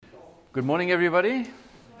Good morning, everybody.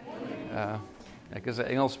 Ek is 'n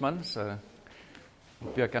Engelsman, so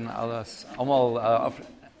hoop jy kan almal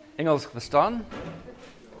Engels verstaan.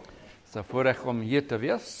 It's a voorreg om hier te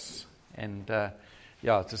wees. And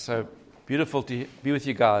it's just so beautiful to be with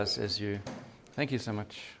you guys as you. Thank you so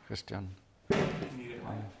much, Christian.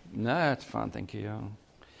 No, it's fine, thank you.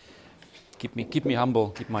 Keep me humble,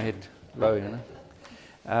 keep my head low, you know.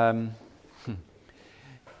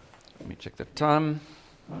 Let me check the time.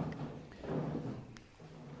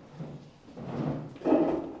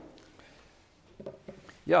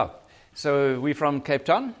 So we're from Cape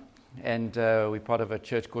Town, and we're part of a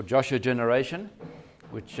church called Joshua Generation,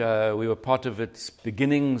 which we were part of its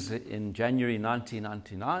beginnings in January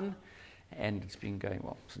 1999, and it's been going,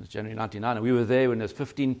 since January 1999. And we were there when there's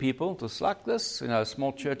 15 people, just like this, a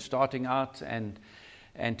small church starting out, and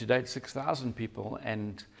today it's 6,000 people,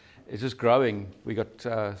 and it's just growing. We got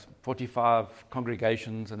 45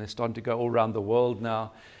 congregations, and they're starting to go all around the world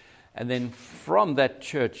now. And then from that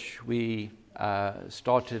church, we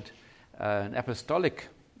started an apostolic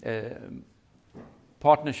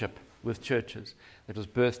partnership with churches that was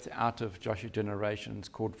birthed out of Joshua Generations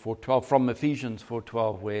called 412, from Ephesians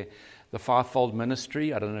 4:12, where the fivefold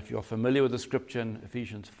ministry, I don't know if you're familiar with the scripture in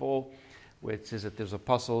Ephesians 4, where it says that there's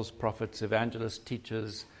apostles, prophets, evangelists,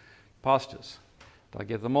 teachers, pastors. Did I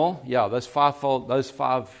get them all? Yeah, those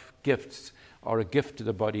five gifts are a gift to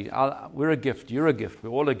the body. We're a gift, you're a gift,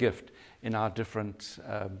 we're all a gift in our different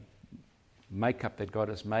makeup that God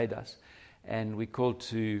has made us. And we're called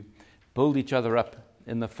to build each other up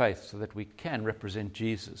in the faith so that we can represent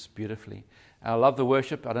Jesus beautifully. And I love the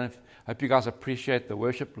worship. I hope you guys appreciate the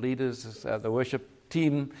worship leaders, the worship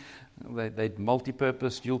team. They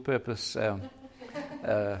multi-purpose, dual-purpose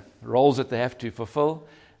roles that they have to fulfill.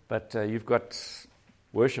 But you've got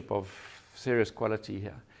worship of serious quality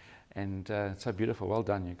here. And it's so beautiful. Well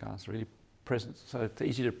done, you guys. Really present. So it's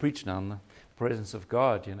easy to preach now in the presence of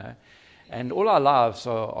God, And all our lives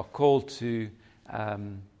are called to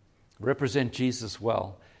represent Jesus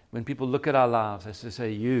well. When people look at our lives, they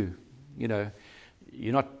say, you're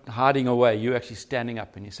not hiding away. You're actually standing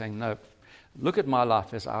up and you're saying, no, look at my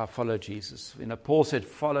life as I follow Jesus. Paul said,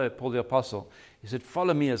 follow Paul the Apostle. He said,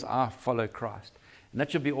 follow me as I follow Christ. And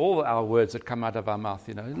that should be all our words that come out of our mouth.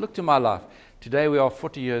 Look to my life. Today we are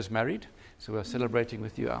 40 years married, so we're celebrating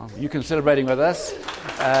with you. You can celebrating with us.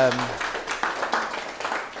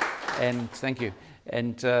 And thank you.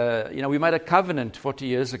 And, we made a covenant 40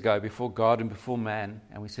 years ago before God and before man.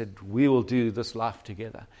 And we said, we will do this life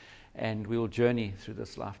together. And we will journey through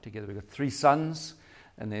this life together. We've got 3 sons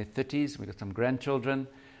in their 30s. We've got some grandchildren.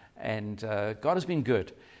 And God has been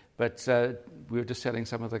good. But we were just telling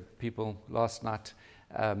some of the people last night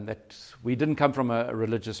that we didn't come from a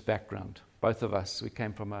religious background. Both of us, we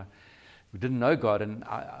didn't know God. And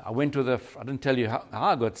I went with I didn't tell you how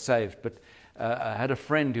I got saved, but I had a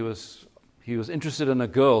friend who was interested in a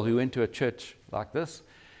girl who went to a church like this,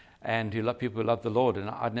 and people who loved the Lord.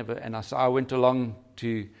 And I went along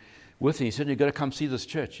with him. He said, "You've got to come see this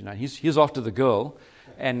church." He's after the girl,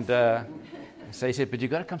 and so he said, "But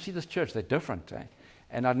you've got to come see this church. They're different."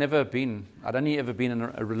 And I'd only ever been in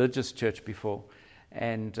a religious church before.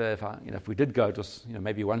 And if we did go, it was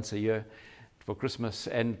maybe once a year for Christmas.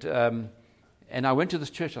 And I went to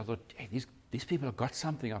this church. I thought, hey, these people have got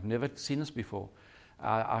something. I've never seen this before.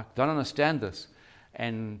 I don't understand this.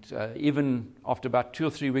 And even after about 2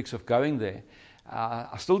 or 3 weeks of going there,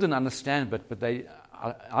 I still didn't understand. But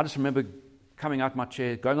I just remember coming out my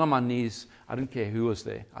chair, going on my knees. I didn't care who was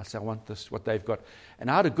there. I said, I want this, what they've got.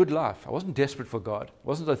 And I had a good life. I wasn't desperate for God. It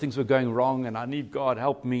wasn't that things were going wrong and I need God,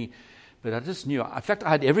 help me. But I just knew. In fact, I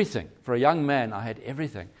had everything. For a young man, I had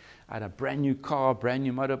everything. I had a brand new car, brand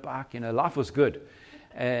new motorbike. Life was good.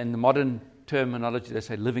 And the modern terminology, they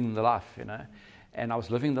say living the life, And I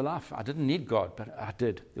was living the life. I didn't need God, but I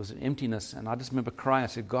did. There was an emptiness. And I just remember crying. I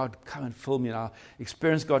said, God, come and fill me. And I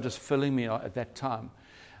experienced God just filling me at that time.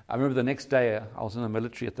 I remember the next day, I was in the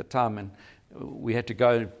military at the time, and we had to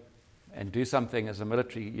go and do something as a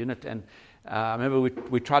military unit. And I remember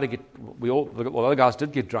we tried to the other guys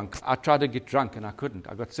did get drunk. I tried to get drunk, and I couldn't.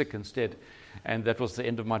 I got sick instead. And that was the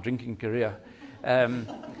end of my drinking career.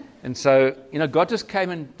 And so, God just came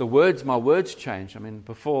and my words changed.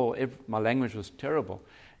 Before, my language was terrible.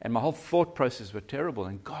 And my whole thought process were terrible.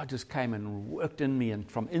 And God just came and worked in me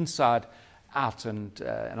and from inside out, and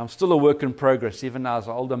I'm still a work in progress, even now as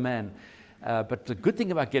an older man. But the good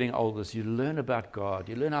thing about getting older is you learn about God.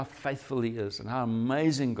 You learn how faithful He is and how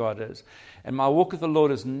amazing God is. And my walk with the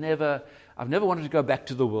Lord I've never wanted to go back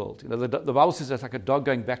to the world. The Bible says it's like a dog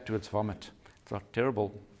going back to its vomit. It's a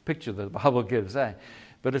terrible picture that the Bible gives,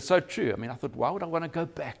 But it's so true. I mean, I thought, why would I want to go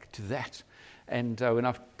back to that? And when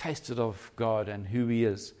I've tasted of God and who He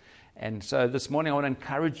is. And so this morning I want to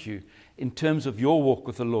encourage you in terms of your walk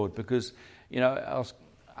with the Lord, because,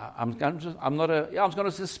 I'm going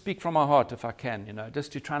to just speak from my heart if I can,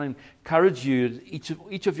 just to try and encourage you,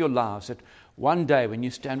 each of your lives, that one day when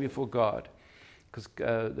you stand before God, because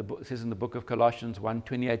it says in the book of Colossians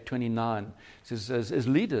 1:28-29, it says, as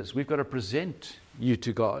leaders, we've got to present you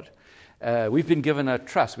to God. We've been given a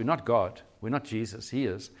trust. We're not God. We're not Jesus. He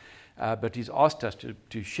is. But He's asked us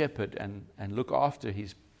to shepherd and look after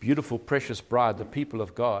His beautiful, precious bride, the people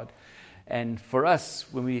of God. And for us,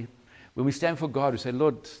 when we stand for God, we say,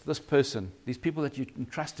 Lord, this person, these people that you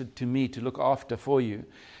entrusted to me to look after for you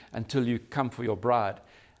until you come for your bride,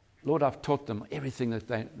 Lord, I've taught them everything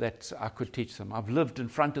that I could teach them. I've lived in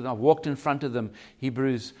front of them. I've walked in front of them.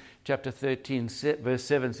 Hebrews chapter 13, verse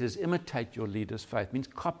 7 says, imitate your leader's faith. It means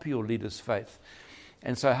copy your leader's faith.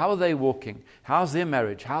 And so how are they walking? How's their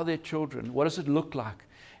marriage? How are their children? What does it look like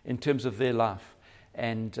in terms of their life?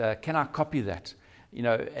 And can I copy that?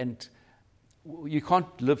 And you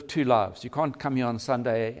can't live two lives. You can't come here on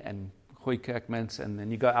Sunday and gooi kerkmens, and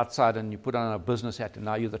then you go outside and you put on a business hat and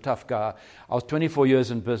now you're the tough guy. I was 24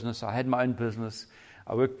 years in business. I had my own business.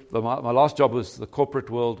 I worked. My last job was the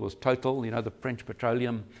corporate world, was Total, the French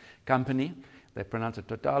petroleum company. They pronounce it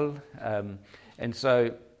Total. And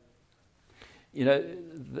so,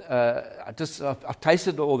 I've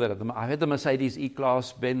tasted all that. I've had the Mercedes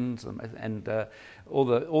E-Class, Benz, and all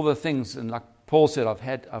the things. And like Paul said, I've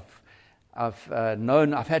had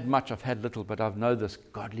much, I've had little, but I've known this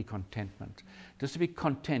godly contentment. Just to be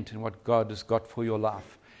content in what God has got for your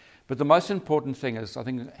life. But the most important thing is, I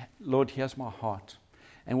think, Lord, here's my heart.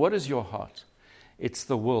 And what is your heart? It's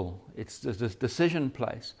the will. It's the decision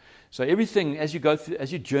place. So everything, as you go through,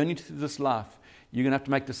 as you journey through this life, you're going to have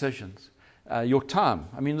to make decisions. Your time.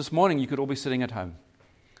 I mean, this morning you could all be sitting at home.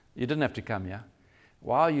 You didn't have to come here.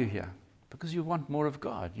 Why are you here? Because you want more of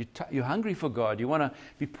God. You're hungry for God. You want to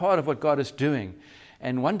be part of what God is doing.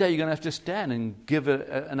 And one day you're going to have to stand and give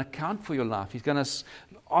an account for your life. He's going to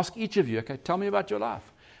ask each of you, okay, tell me about your life.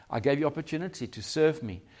 I gave you opportunity to serve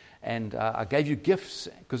me. And I gave you gifts,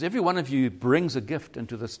 because every one of you brings a gift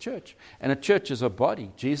into this church. And a church is a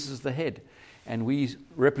body. Jesus is the head. And we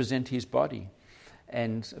represent His body.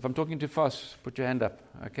 And if I'm talking too fast, put your hand up.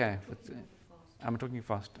 Okay. I'm talking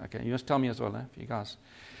fast. Okay. You must tell me as well, if you guys.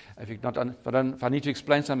 If I need to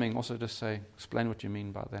explain something, also just explain what you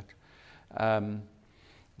mean by that.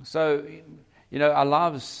 So, our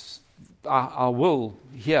lives, our will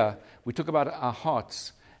here, we talk about our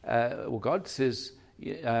hearts. God says,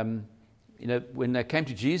 when they came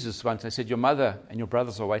to Jesus once, they said, your mother and your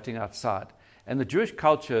brothers are waiting outside. And the Jewish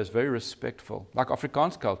culture is very respectful, like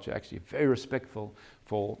Afrikaans culture actually, very respectful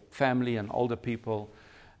for family and older people.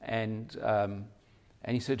 And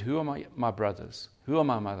he said, who are my brothers? Who are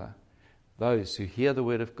my mother? Those who hear the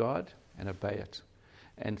word of God and obey it.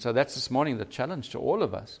 And so that's this morning the challenge to all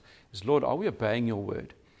of us is, Lord, are we obeying your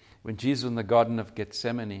word? When Jesus was in the Garden of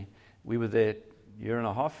Gethsemane, we were there a year and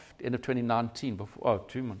a half, end of 2019, before,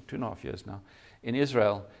 2.5 years now, in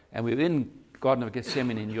Israel. And we were in the Garden of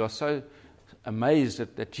Gethsemane, and you are so amazed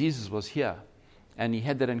that Jesus was here. And he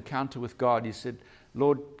had that encounter with God. He said,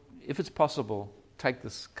 Lord, if it's possible, take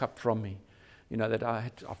this cup from me. That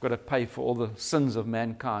I've got to pay for all the sins of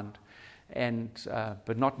mankind.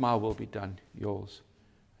 But not my will be done, yours.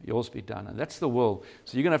 Yours be done. And that's the will.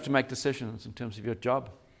 So you're going to have to make decisions in terms of your job.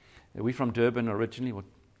 We're from Durban originally. Well,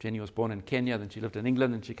 Jenny was born in Kenya, then she lived in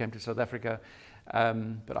England, and she came to South Africa.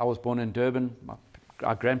 But I was born in Durban.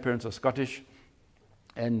 Our grandparents are Scottish.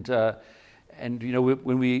 And when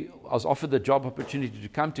I was offered the job opportunity to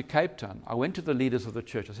come to Cape Town, I went to the leaders of the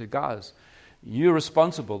church. I said, guys, you're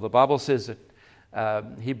responsible. The Bible says that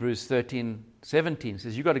Hebrews 13:17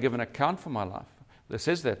 says, you've got to give an account for my life. It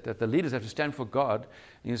says that the leaders have to stand for God.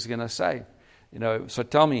 And he's going to say, so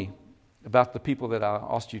tell me about the people that I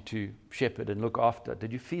asked you to shepherd and look after.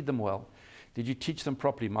 Did you feed them well? Did you teach them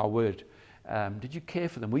properly my word? Did you care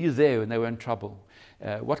for them? Were you there when they were in trouble?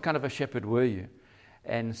 What kind of a shepherd were you?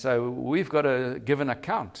 And so we've got to give an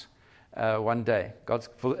account one day.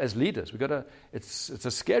 As leaders, it's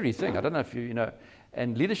a scary thing. I don't know if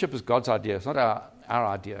and leadership is God's idea. It's not our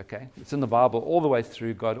idea, okay? It's in the Bible all the way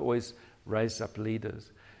through. God always raised up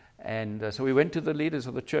leaders. And so we went to the leaders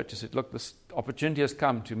of the church and said, look, this opportunity has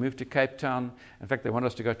come to move to Cape Town. In fact, they want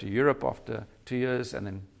us to go to Europe after 2 years and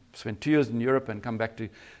then spend 2 years in Europe and come back to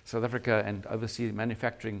South Africa and oversee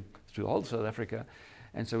manufacturing through all South Africa.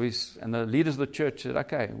 And so the leaders of the church said,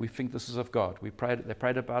 okay, we think this is of God. They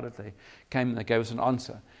prayed about it. They came and they gave us an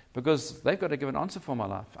answer. Because they've got to give an answer for my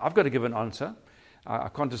life. I've got to give an answer. I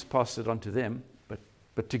can't just pass it on to them,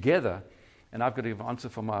 but together. And I've got to give an answer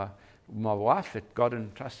for my wife that God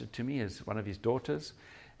entrusted to me as one of his daughters,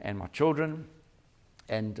 and my children.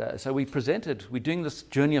 And so we're doing this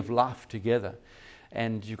journey of life together.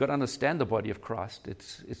 And you've got to understand the body of Christ.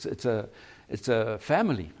 It's a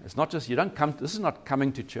family. It's not just, this is not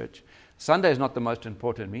coming to church. Sunday is not the most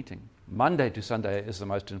important meeting. Monday to Sunday is the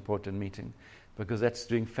most important meeting, because that's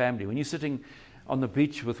doing family. When you're sitting on the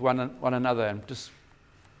beach with one another and just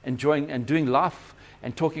enjoying and doing life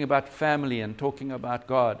and talking about family and talking about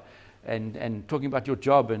God and talking about your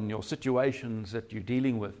job and your situations that you're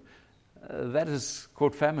dealing with, that is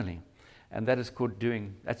called family. And that is called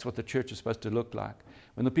that's what the church is supposed to look like.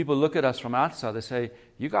 When the people look at us from outside, they say,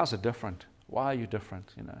 you guys are different. Why are you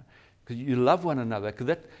different? Because you love one another.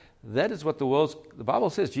 Because that is what the Bible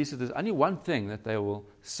says. Jesus says, there's only one thing that they will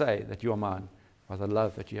say, that you are mine, by the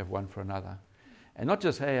love that you have one for another. And not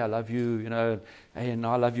just, hey, I love you, hey, and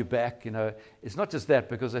I love you back, It's not just that,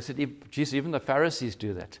 because they said, Jesus, even the Pharisees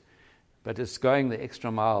do that. But it's going the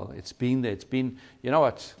extra mile. It's been there. It's been, you know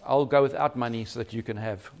what, I'll go without money so that you can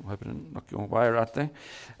have. I'm hoping to knock your wire out there.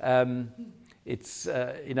 It's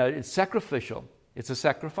sacrificial. It's a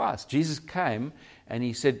sacrifice. Jesus came and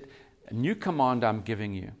he said, a new command I'm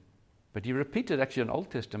giving you. But he repeated actually an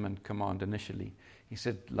Old Testament command initially. He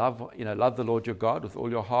said, love the Lord your God with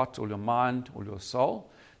all your heart, all your mind, all your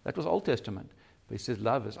soul. That was Old Testament. But he says,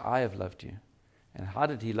 love as I have loved you. And how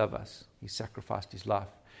did he love us? He sacrificed his life.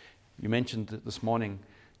 You mentioned that this morning,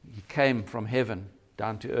 he came from heaven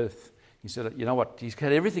down to earth. He said, you know what, he's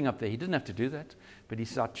had everything up there. He didn't have to do that, but he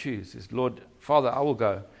said, I choose. He said, Lord, Father, I will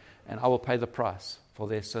go, and I will pay the price for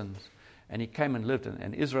their sins. And he came and lived,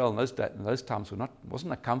 and Israel in those times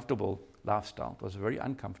wasn't a comfortable lifestyle. It was very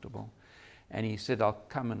uncomfortable. And he said, I'll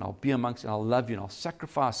come and I'll be amongst you, and I'll love you, and I'll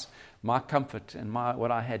sacrifice my comfort and what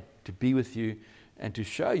I had to be with you and to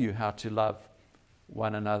show you how to love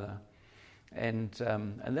one another. And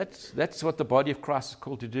that's what the body of Christ is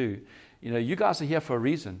called to do. You guys are here for a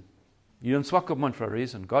reason. You're in Swakopmund for a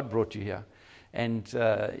reason. God brought you here. And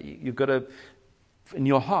you've got to, in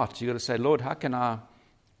your heart, you've got to say, Lord, how can I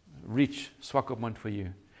reach Swakopmund for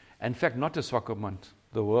you? And in fact, not just Swakopmund,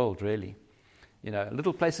 the world, really. A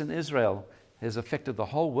little place in Israel has affected the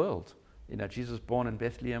whole world. Jesus was born in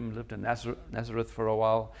Bethlehem, lived in Nazareth for a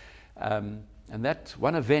while. And that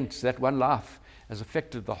one event, that one life, has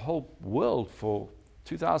affected the whole world for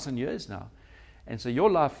 2,000 years now. And so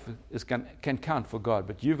your life can count for God,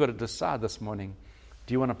 but you've got to decide this morning,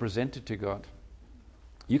 do you want to present it to God?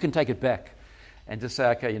 You can take it back and just say,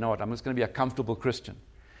 okay, you know what, I'm just going to be a comfortable Christian.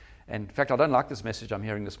 And in fact, I don't like this message I'm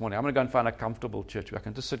hearing this morning. I'm going to go and find a comfortable church where I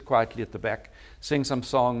can just sit quietly at the back, sing some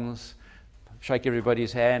songs, shake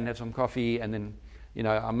everybody's hand, have some coffee, and then,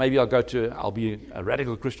 maybe I'll be a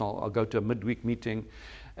radical Christian, I'll go to a midweek meeting.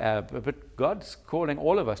 But God's calling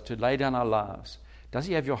all of us to lay down our lives. Does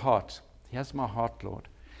he have your heart? He has my heart, Lord.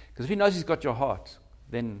 Because if he knows he's got your heart,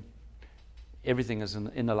 then everything is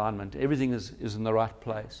in alignment. Everything is in the right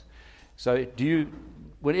place. So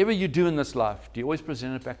whatever you do in this life, do you always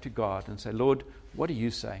present it back to God and say, Lord, what do you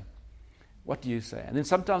say? What do you say? And then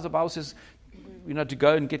sometimes the Bible says, to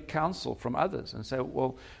go and get counsel from others and say,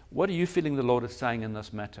 well, what are you feeling the Lord is saying in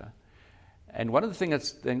this matter? And one of the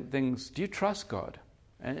things, do you trust God?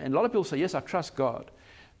 And a lot of people say, yes, I trust God.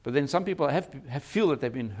 But then some people feel that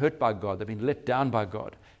they've been hurt by God. They've been let down by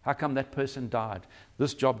God. How come that person died?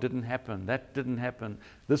 This job didn't happen. That didn't happen.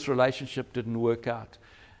 This relationship didn't work out.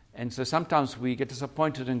 And so sometimes we get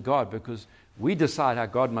disappointed in God because we decide how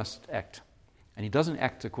God must act. And he doesn't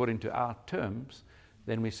act according to our terms.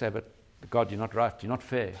 Then we say, but God, you're not right. You're not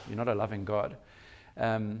fair. You're not a loving God.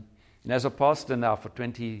 And as a pastor now for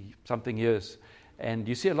 20-something years, and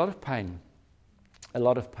you see a lot of pain. A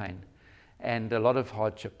lot of pain and a lot of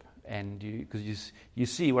hardship, and because you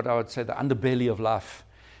see what I would say the underbelly of life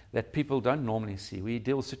that people don't normally see. We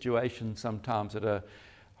deal with situations sometimes that are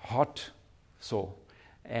hot sore,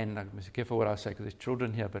 and I must be careful what I say because there's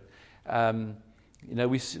children here. But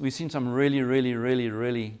we've seen some really, really, really,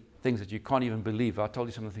 really things that you can't even believe. I told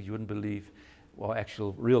you some of the things you wouldn't believe, well,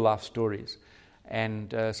 actual real life stories, and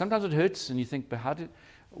sometimes it hurts, and you think, but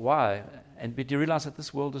why? But you realize that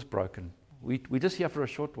this world is broken. We're just here for a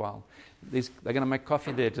short while. They're going to make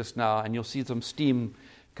coffee there just now, and you'll see some steam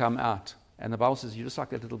come out. And the Bible says you just like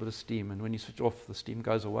that little bit of steam, and when you switch off, the steam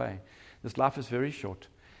goes away. This life is very short.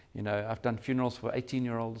 I've done funerals for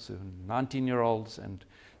 18-year-olds, 19-year-olds, and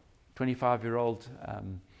 25-year-old.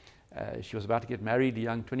 She was about to get married, a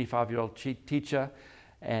young 25-year-old teacher,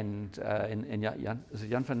 and in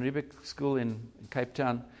Jan van Riebeeck School in Cape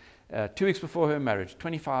Town, 2 weeks before her marriage,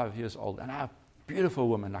 25 years old. And beautiful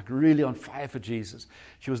woman, like really on fire for Jesus.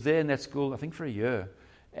 She was there in that school, I think, for a year,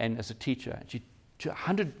 and as a teacher.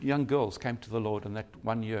 100 young girls came to the Lord in that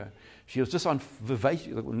 1 year. She was just on vivacious,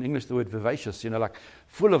 in English the word vivacious, like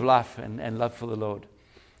full of life and love for the Lord.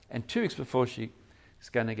 And 2 weeks before she was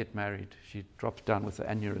going to get married, she dropped down with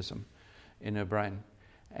an aneurysm in her brain,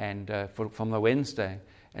 and from the Wednesday.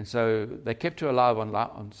 And so they kept her alive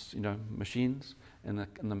on machines in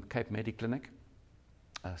the Cape Medi Clinic.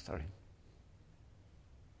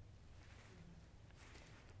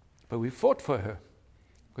 But we fought for her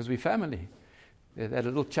because we're family. They had a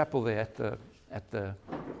little chapel there at the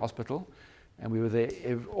hospital, and we were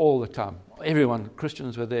there all the time. Everyone,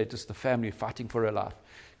 Christians were there, just the family fighting for her life,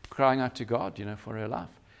 crying out to God, for her life.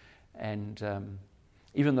 And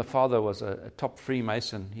even the father was a top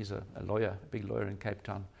Freemason. He's a lawyer, a big lawyer in Cape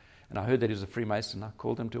Town. And I heard that he was a Freemason. I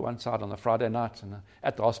called him to one side on a Friday night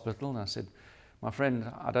at the hospital, and I said, my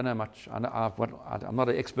friend, I don't know much. I'm not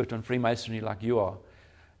an expert on Freemasonry like you are.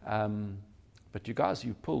 But you guys,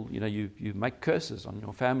 you pull, you make curses on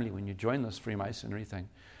your family when you join this Freemasonry thing.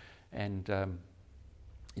 And,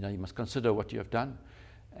 you must consider what you have done.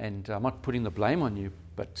 And I'm not putting the blame on you,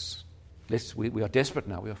 but we are desperate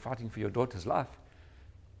now. We are fighting for your daughter's life.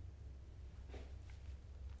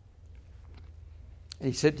 And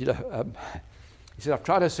he said, I've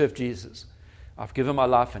tried to serve Jesus. I've given my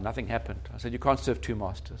life and nothing happened. I said, you can't serve 2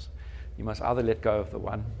 masters. You must either let go of the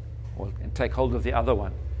one and take hold of the other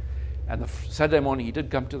one. And the Saturday morning, he did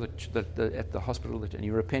come to at the hospital, and he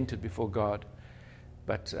repented before God.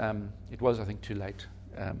 But it was, I think, too late.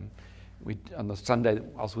 On the Sunday,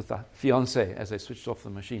 I was with the fiancé as they switched off the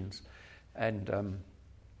machines. And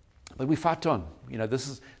but we fight on.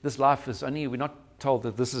 This life is only, we're not told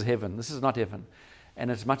that this is heaven. This is not heaven. And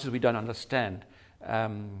as much as we don't understand,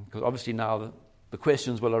 because obviously now the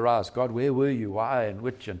questions will arise. God, where were you? Why and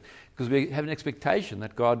which? And because we have an expectation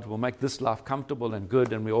that God will make this life comfortable and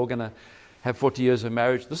good, and we're all going to have 40 years of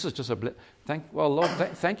marriage. This is just Lord,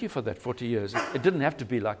 thank you for that 40 years. It didn't have to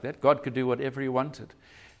be like that. God could do whatever He wanted,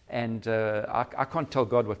 and I can't tell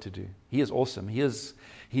God what to do. He is awesome.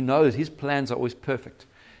 He knows His plans are always perfect,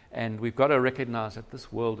 and we've got to recognize that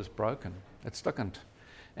this world is broken. It's stuckent,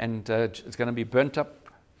 and it's going to be burnt up.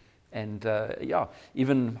 And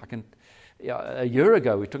even a year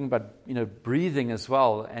ago, we were talking about breathing as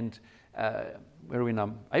well. And where are we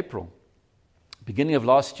now? April, beginning of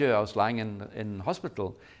last year, I was lying in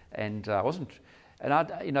hospital, and I wasn't. And I'd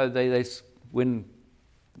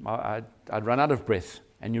run out of breath,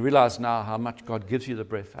 and you realize now how much God gives you the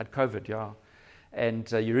breath. I had COVID,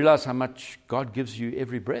 and you realize how much God gives you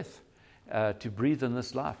every breath to breathe in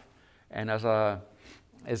this life. And it's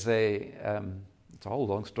a whole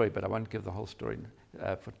long story, but I won't give the whole story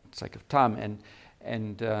for the sake of time.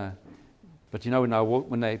 But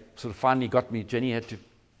when they sort of finally got me, Jenny had to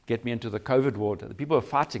get me into the COVID ward. The people were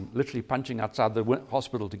fighting, literally punching outside the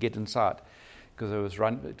hospital to get inside, because it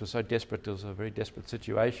was so desperate. It was a very desperate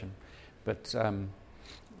situation. But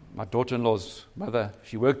my daughter-in-law's mother,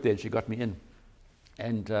 she worked there, and she got me in.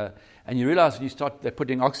 And you realize when they're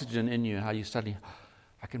putting oxygen in you, how you suddenly,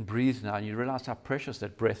 I can breathe now, and you realize how precious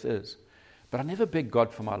that breath is. But I never begged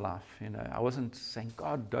God for my life. I wasn't saying,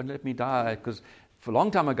 God, don't let me die, because for a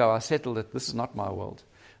long time ago I settled that this is not my world.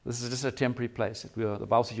 This is just a temporary place. The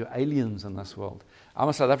Bible says you're aliens in this world. I'm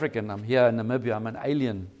a South African. I'm here in Namibia. I'm an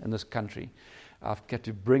alien in this country. I've got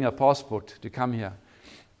to bring a passport to come here.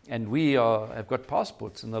 And we have got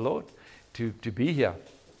passports in the Lord to be here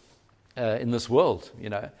in this world,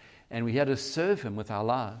 And we had to serve Him with our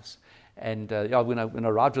lives. And when I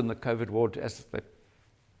arrived in the COVID ward,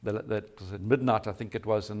 that was at midnight, I think it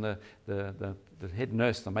was, and the head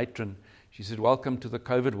nurse, the matron, she said, welcome to the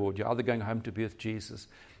COVID ward. You're either going home to be with Jesus,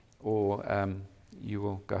 or you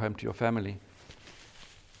will go home to your family.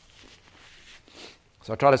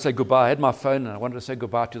 So I tried to say goodbye. I had my phone, and I wanted to say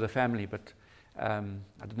goodbye to the family, but I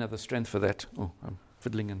didn't have the strength for that. Oh, I'm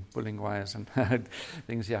fiddling and pulling wires and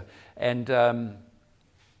things here. And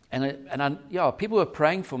people were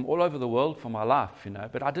praying from all over the world for my life,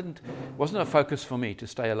 but it wasn't a focus for me to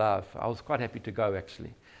stay alive. I was quite happy to go,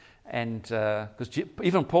 actually. And because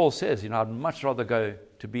even Paul says, I'd much rather go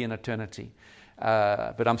to be in eternity.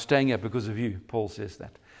 But I'm staying here because of you, Paul says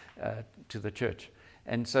that to the church.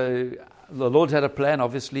 And so the Lord had a plan,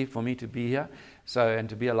 obviously, for me to be here, and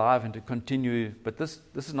to be alive and to continue. But this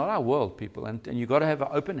is not our world, people. And you've got to have an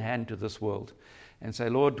open hand to this world. And say,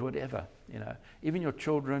 Lord, whatever, even your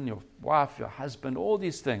children, your wife, your husband, all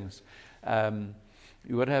these things,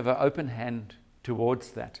 you've got to have an open hand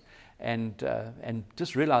towards that. And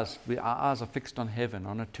just realize our eyes are fixed on heaven,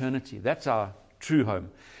 on eternity. That's our true home.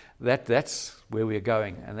 that's where we're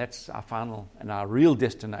going, and that's our final and our real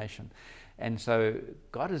destination. And so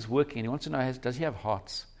God is working, and He wants to know, does He have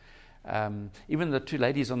hearts? Even the two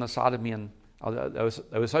ladies on the side of me, and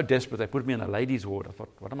they were so desperate, they put me in a ladies' ward. I thought,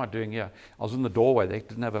 what am I doing here? I was in the doorway. They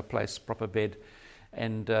didn't have a place, proper bed.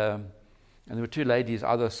 And there were two ladies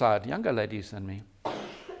either side, younger ladies than me.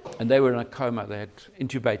 And they were in a coma. They had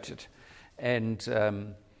intubated. And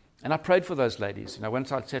I prayed for those ladies.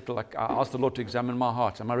 Once I'd settled, I asked the Lord to examine my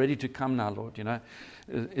heart. Am I ready to come now, Lord?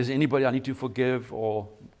 Is there anybody I need to forgive, or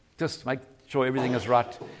just make sure everything is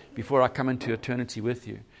right before I come into eternity with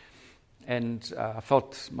you? And I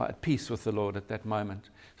felt at peace with the Lord at that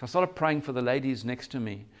moment. So I started praying for the ladies next to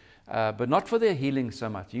me, but not for their healing so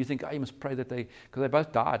much. You think, you must pray that because they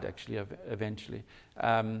both died actually eventually.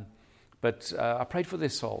 But I prayed for their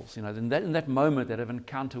souls, in that moment, that have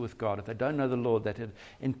encounter with God. If they don't know the Lord, that have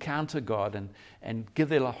encounter God and give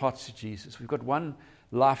their hearts to Jesus. We've got one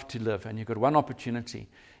life to live, and you've got one opportunity.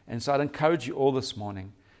 And so I'd encourage you all this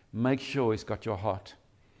morning, make sure He's got your heart.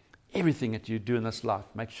 Everything that you do in this life,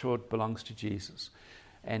 make sure it belongs to Jesus.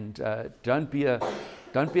 And don't be a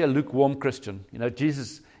lukewarm Christian.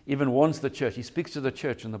 Jesus even warns the church. He speaks to the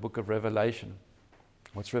church in the book of Revelation.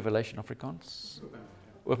 What's Revelation Afrikaans?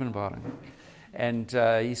 Openbaring. And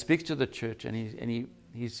he speaks to the church, and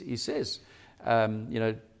he says,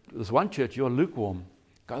 there's one church, you're lukewarm.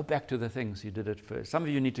 Go back to the things you did at first. Some of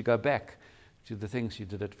you need to go back to the things you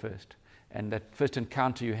did at first. And that first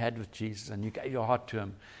encounter you had with Jesus, and you gave your heart to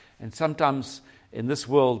Him. And sometimes in this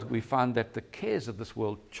world, we find that the cares of this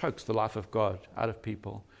world chokes the life of God out of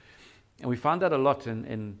people. And we find that a lot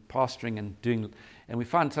in pastoring and doing. And we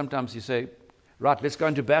find sometimes you say, right, let's go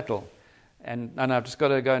into battle. And I've just got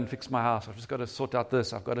to go and fix my house. I've just got to sort out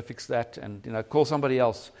this. I've got to fix that. And, call somebody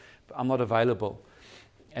else. I'm not available.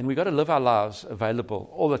 And we've got to live our lives available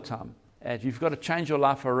all the time. And you've got to change your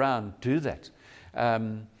life around. Do that.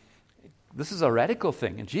 This is a radical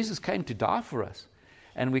thing. And Jesus came to die for us.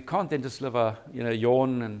 And we can't then just live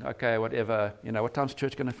yawn and, okay, whatever. What time's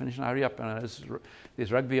church going to finish? And hurry up. And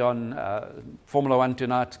there's rugby on, Formula 1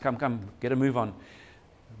 tonight. Come, get a move on.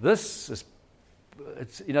 This is,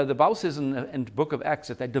 the Bible says in the book of Acts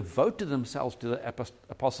that they devoted themselves to the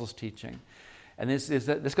apostles' teaching. And this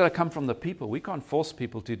got to come from the people. We can't force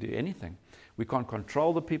people to do anything. We can't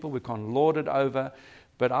control the people. We can't lord it over.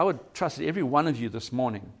 But I would trust that every one of you this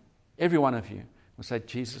morning, every one of you, will say,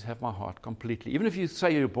 Jesus, have my heart completely. Even if you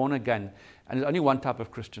say you're born again, and there's only one type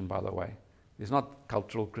of Christian, by the way. There's not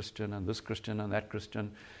cultural Christian and this Christian and that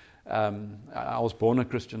Christian. I was born a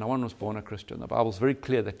Christian. No one was born a Christian. The Bible's very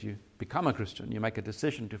clear that you become a Christian. You make a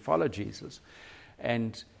decision to follow Jesus.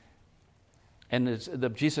 And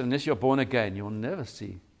Jesus, unless you're born again, you'll never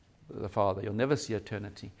see the Father. You'll never see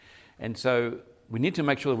eternity. And so we need to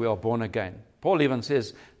make sure that we are born again. Paul even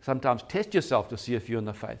says, sometimes test yourself to see if you're in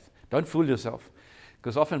the faith. Don't fool yourself.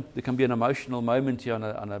 Because often there can be an emotional moment here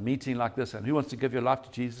on a meeting like this, and who wants to give your life to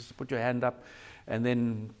Jesus? Put your hand up, and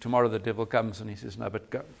then tomorrow the devil comes and he says, no,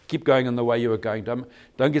 but keep going in the way you were going.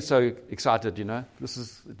 Don't get so excited,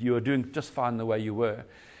 you are doing just fine the way you were.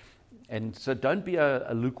 And so don't be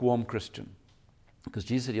a lukewarm Christian, because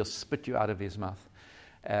Jesus said He'll spit you out of His mouth.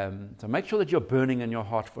 So make sure that you're burning in your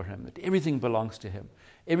heart for Him, that everything belongs to Him.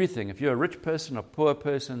 Everything. If you're a rich person, a poor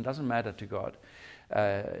person, doesn't matter to God.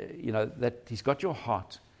 That He's got your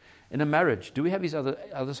heart. In a marriage, do we have His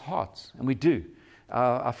other's hearts? And we do.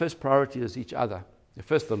 Our first priority is each other.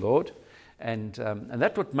 First the Lord, and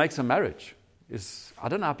that's what makes a marriage. I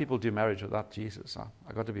don't know how people do marriage without Jesus.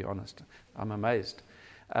 I got to be honest. I'm amazed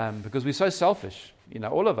because we're so selfish.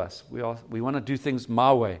 All of us. We want to do things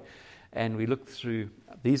my way, and we look through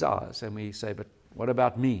these eyes and we say, "But what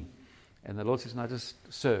about me?" And the Lord says, "No,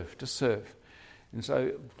 just serve. Just serve." And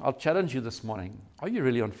so I'll challenge you this morning. Are you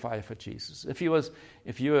really on fire for Jesus? If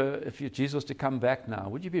Jesus was to come back now,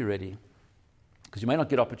 would you be ready? Because you may not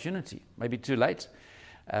get opportunity. Maybe too late.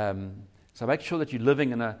 So make sure that you're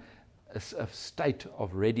living in a state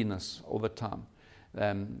of readiness all the time.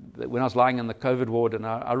 When I was lying in the COVID ward, and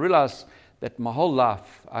I realized that my whole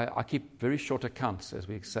life, I keep very short accounts, as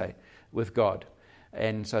we say, with God.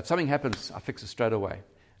 And so if something happens, I fix it straight away.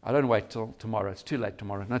 I don't wait till tomorrow. It's too late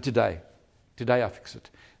tomorrow. No, today. Today I fix it.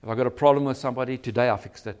 If I've got a problem with somebody, today I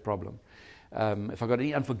fix that problem. If I've got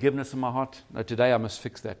any unforgiveness in my heart, no, today I must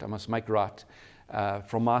fix that. I must make right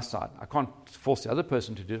from my side. I can't force the other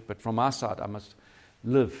person to do it, but from my side I must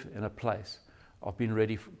live in a place of being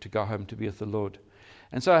ready to go home to be with the Lord.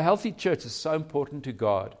 And so a healthy church is so important to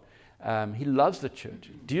God. He loves the church.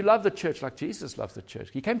 Do you love the church like Jesus loves the church?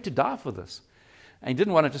 He came to die for this. And He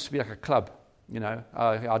didn't want it just to be like a club. I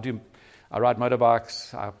ride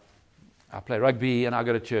motorbikes, I play rugby and I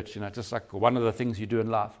go to church, just like one of the things you do in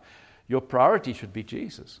life. Your priority should be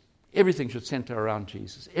Jesus. Everything should center around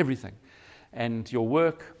Jesus, everything. And your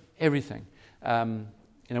work, everything. When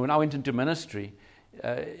I went into ministry,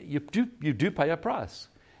 you do pay a price.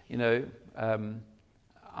 I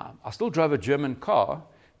still drove a German car,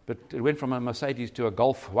 but it went from a Mercedes to a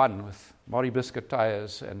Golf 1 with Mari Biscuit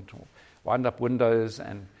tires and wind-up windows,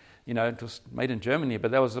 and it was made in Germany,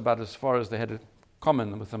 but that was about as far as they had it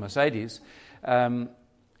common with the Mercedes.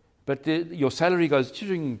 But your salary goes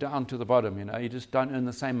down to the bottom. You just don't earn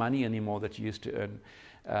the same money anymore that you used to earn.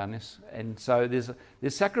 And so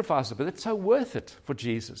there's sacrifices, but it's so worth it for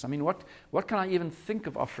Jesus. I mean, what can I even think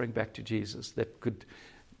of offering back to Jesus that could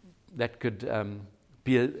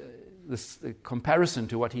be this comparison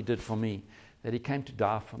to what he did for me, that he came to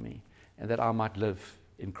die for me, and that I might live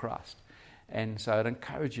in Christ. And so I'd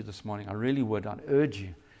encourage you this morning, I really would, I'd urge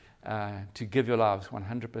you to give your lives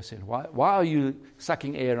 100%. Why are you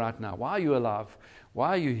sucking air right now? Why are you alive? Why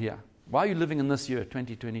are you here? Why are you living in this year,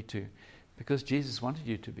 2022? Because Jesus wanted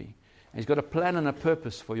you to be. And he's got a plan and a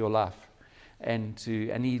purpose for your life. And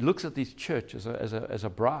he looks at this church as a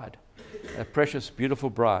bride, a precious, beautiful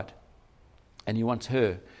bride. And he wants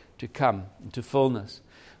her to come into fullness.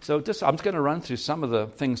 So I'm just going to run through some of the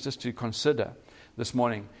things just to consider this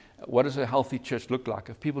morning. What does a healthy church look like?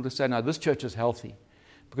 If people just say, no, this church is healthy.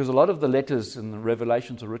 Because a lot of the letters and the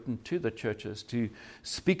revelations are written to the churches to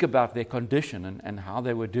speak about their condition and how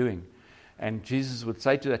they were doing. And Jesus would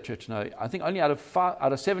say to that church, no, I think only out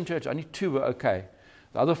of 7 churches, only 2 were okay.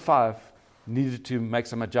 The other 5 needed to make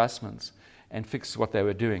some adjustments and fix what they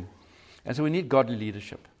were doing. And so we need godly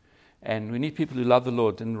leadership. And we need people who love the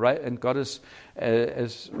Lord. And God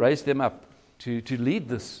has raised them up to lead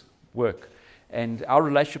this work. And our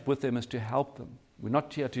relationship with them is to help them. We're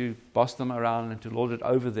not here to boss them around and to lord it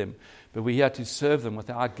over them, but we're here to serve them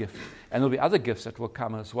with our gift. And there'll be other gifts that will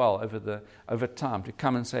come as well over time, to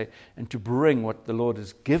come and say, and to bring what the Lord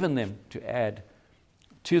has given them to add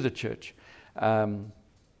to the church.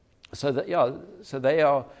 So they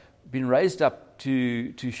are being raised up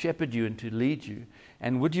to shepherd you and to lead you.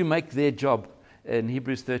 And would you make their job? In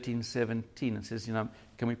Hebrews 13:17, it says,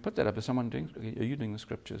 can we put that up? Are you doing the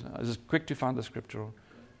scriptures? Is it quick to find the scripture?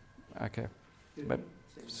 Okay. But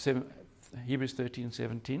Hebrews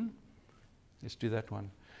 13:17. Let's do that one.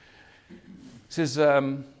 It says,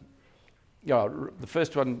 the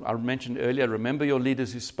first one I mentioned earlier, remember your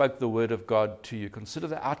leaders who spoke the word of God to you. Consider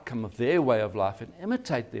the outcome of their way of life and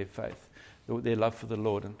imitate their faith, their love for the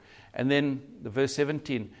Lord. And then the verse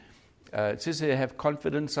 17, it says they have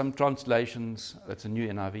confidence. Some translations, that's a new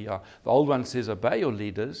NIV. The old one says, obey your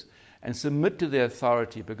leaders and submit to their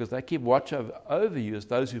authority, because they keep watch over you as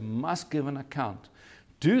those who must give an account.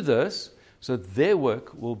 Do this so their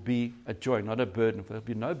work will be a joy, not a burden. There will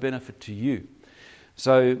be no benefit to you.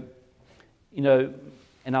 So, in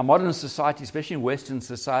our modern society, especially in Western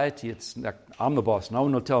society, it's like, I'm the boss. No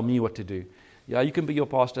one will tell me what to do. Yeah, you can be your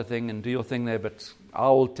pastor thing and do your thing there, but I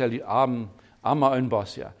will tell you, I'm my own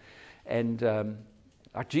boss here. And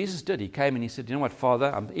like Jesus did, he came and he said, you know what,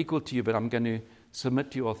 Father, I'm equal to you, but I'm going to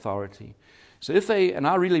submit to your authority. So and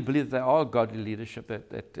I really believe that they are godly leadership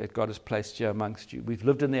that God has placed here amongst you. We've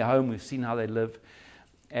lived in their home, we've seen how they live,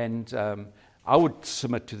 and I would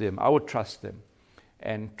submit to them, I would trust them.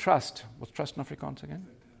 And trust, what's trust in Afrikaans again?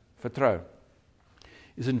 Vertrou,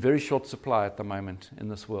 is in very short supply at the moment in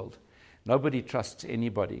this world. Nobody trusts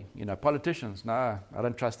anybody. Politicians, no, I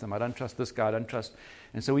don't trust them. I don't trust this guy, I don't trust.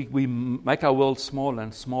 And so we make our world smaller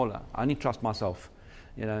and smaller. I only trust myself.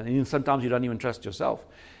 And sometimes you don't even trust yourself.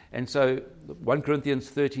 And so 1 Corinthians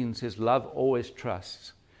 13 says, love always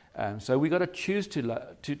trusts. So we got to choose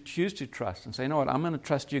to trust and say, you know what, I'm going to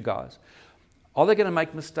trust you guys. Are they going to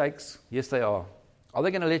make mistakes? Yes, they are. Are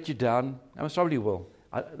they going to let you down? They most probably will.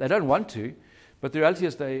 They don't want to, but the reality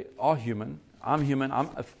is they are human. I'm human.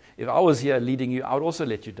 If I was here leading you, I would also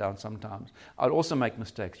let you down sometimes. I would also make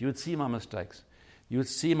mistakes. You would see my mistakes. You would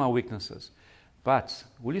see my weaknesses. But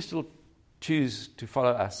will you still choose to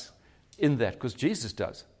follow us in that? Because Jesus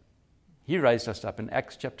does. He raised us up. In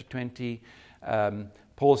Acts chapter 20,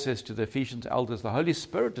 Paul says to the Ephesians elders, the Holy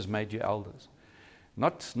Spirit has made you elders.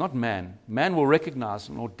 Not man. Man will recognize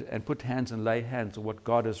and put hands and lay hands on what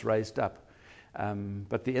God has raised up.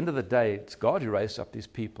 But at the end of the day, it's God who raised up these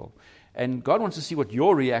people. And God wants to see what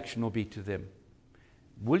your reaction will be to them.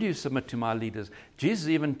 Will you submit to my leaders? Jesus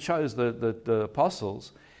even chose the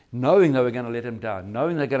apostles knowing they were going to let him down,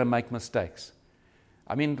 knowing they're going to make mistakes.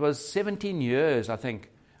 I mean, it was 17 years, I think,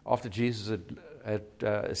 after Jesus had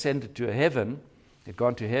ascended to heaven, had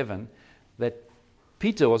gone to heaven, that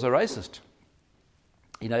Peter was a racist.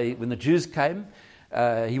 When the Jews came,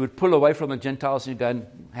 he would pull away from the Gentiles and he'd go and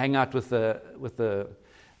hang out with the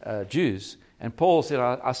Jews. And Paul said,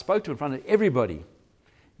 I spoke to him in front of everybody.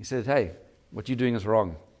 He said, hey, what you're doing is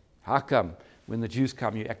wrong. How come when the Jews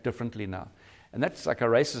come, you act differently now? And that's like a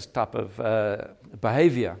racist type of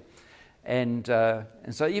behavior. And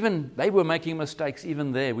so even they were making mistakes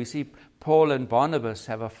even there. We see Paul and Barnabas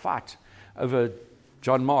have a fight over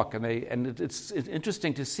John Mark. And it's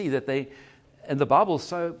interesting to see that and the Bible's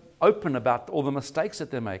so open about all the mistakes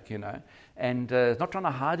that they make, and not trying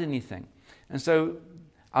to hide anything. And so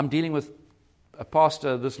I'm dealing with a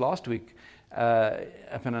pastor this last week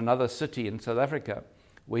up in another city in South Africa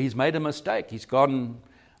where he's made a mistake. He's gone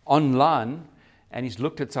online and he's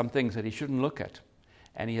looked at some things that he shouldn't look at.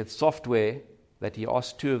 And he had software that he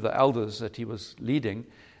asked two of the elders that he was leading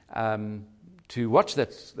to watch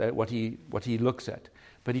what he looks at.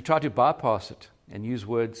 But he tried to bypass it and use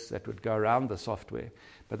words that would go around the software.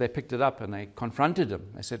 But they picked it up and they confronted him.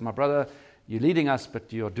 They said, my brother, you're leading us,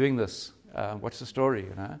 but you're doing this. What's the story?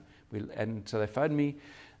 And so they phoned me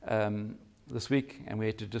this week, and we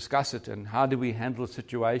had to discuss it and how do we handle the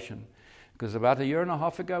situation. Because about a year and a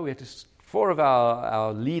half ago, we had four of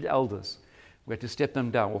our lead elders, we had to step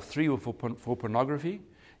them down. Well, three were for pornography,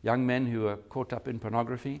 young men who were caught up in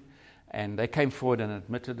pornography. And they came forward and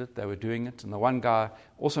admitted it. They were doing it. And the one guy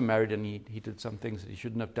also married, and he did some things that he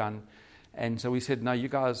shouldn't have done. And so we said, no, you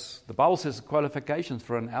guys, the Bible says the qualifications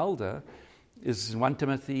for an elder is in 1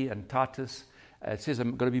 Timothy and Titus. It says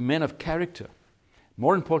they've got to be men of character,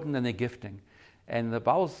 more important than their gifting. And the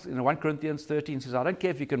Bible, 1 Corinthians 13 says, I don't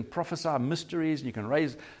care if you can prophesy mysteries and you can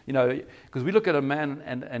raise, because we look at a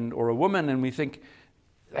man or a woman and we think,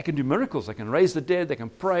 they can do miracles, they can raise the dead, they can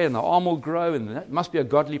pray, and the arm will grow, and that must be a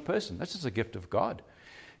godly person. That's just a gift of God.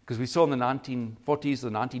 Because we saw in the 1940s, the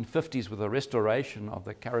 1950s, with the restoration of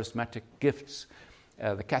the charismatic gifts,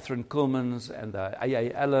 the Catherine Kuhlmans and the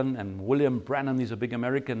A.A. Allen and William Branham, these are big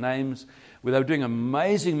American names, where they were doing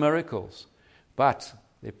amazing miracles. But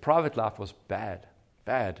their private life was bad.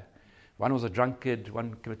 One was a drunkard,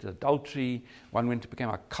 one committed adultery, one became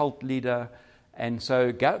a cult leader. And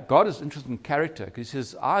so God is interested in character, because he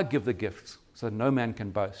says, I give the gifts so no man can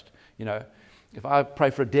boast. If I pray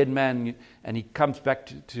for a dead man and he comes back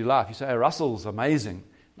to life, you say, hey, Russell's amazing.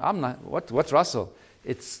 I'm not, what's Russell?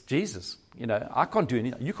 It's Jesus. I can't do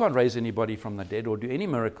anything. You can't raise anybody from the dead or do any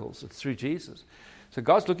miracles. It's through Jesus. So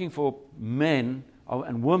God's looking for men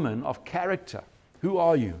and women of character. Who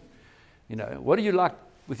are you? What do you like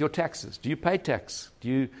with your taxes? Do you pay tax?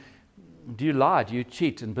 Do you lie? Do you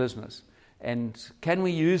cheat in business? And can we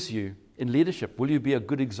use you in leadership? Will you be a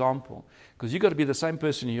good example? Because you've got to be the same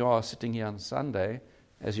person you are sitting here on Sunday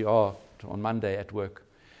as you are on Monday at work.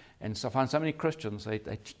 And so I find so many Christians, they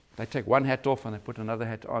take one hat off and they put another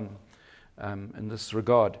hat on in this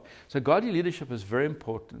regard. So godly leadership is very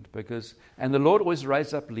important and the Lord always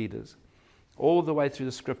raises up leaders. All the way through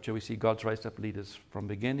the scripture, we see God's raised up leaders from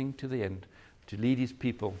beginning to the end to lead his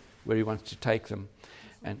people where he wants to take them.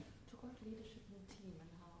 And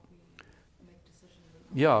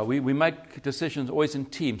yeah, we make decisions always in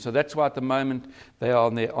teams. So that's why at the moment they are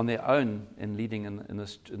on their own in leading in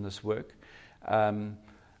this work.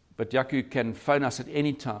 But Yaku can phone us at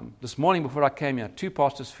any time. This morning before I came here, two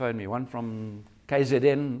pastors phoned me, one from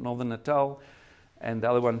KZN, Northern Natal, and the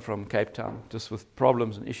other one from Cape Town, just with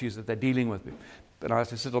problems and issues that they're dealing with. And I had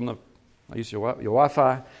to sit I used your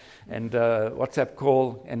Wi-Fi and WhatsApp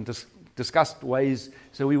call and discussed ways.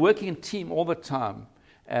 So we're working in team all the time.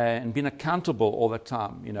 And being accountable all the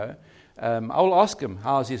time, I will ask him,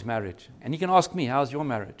 how's his marriage? And he can ask me, how's your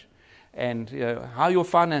marriage? And how are your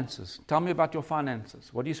finances? Tell me about your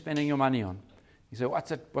finances. What are you spending your money on? He said,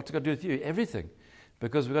 what's it got to do with you? Everything.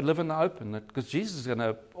 Because we've got to live in the open. Because Jesus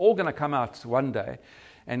is all going to come out one day.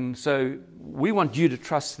 And so we want you to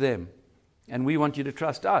trust them. And we want you to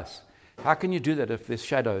trust us. How can you do that if there's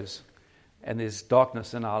shadows and there's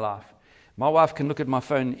darkness in our life? My wife can look at my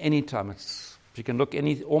phone anytime. She can look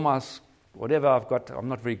almost whatever I've got. I'm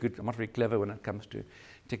not very good. I'm not very clever when it comes to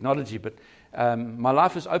technology. But my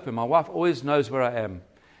life is open. My wife always knows where I am.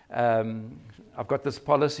 I've got this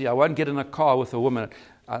policy. I won't get in a car with a woman.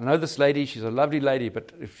 I know this lady. She's a lovely lady.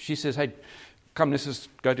 But if she says, "Hey, come, let's just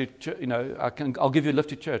go to church," I'll give you a lift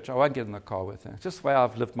to church. I won't get in the car with her. It's just the way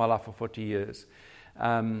I've lived my life for 40 years.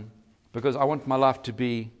 Because I want my life to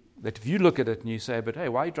be that if you look at it and you say, but hey,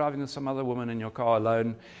 why are you driving with some other woman in your car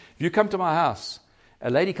alone? If you come to my house,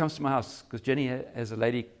 a lady comes to my house, because Jenny has a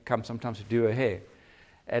lady come sometimes to do her hair.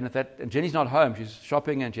 And Jenny's not home, she's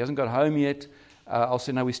shopping and she hasn't got home yet, I'll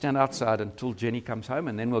say, no, we stand outside until Jenny comes home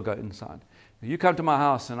and then we'll go inside. If you come to my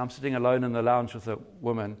house and I'm sitting alone in the lounge with a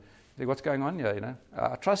woman, Like, what's going on here,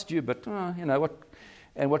 I trust you, but,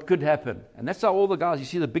 what could happen? And that's how all the guys, you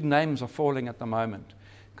see the big names are falling at the moment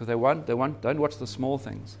because they don't watch the small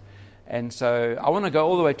things. And so I want to go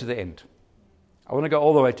all the way to the end. I want to go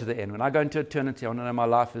all the way to the end. When I go into eternity, I want to know my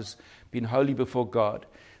life has been holy before God,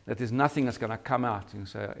 that there's nothing that's going to come out. And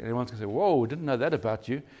so everyone's going to say, whoa, didn't know that about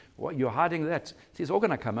you. What, you're hiding that? See, it's all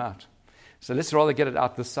going to come out. So let's rather get it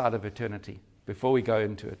out this side of eternity before we go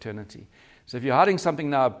into eternity. So if you're hiding something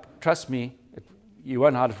now, trust me, you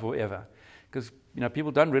won't hide it forever. Because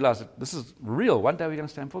people don't realize that this is real. One day we're going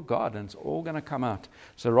to stand for God, and it's all going to come out.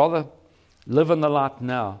 So rather live in the light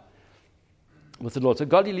now with the Lord. So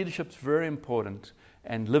godly leadership is very important,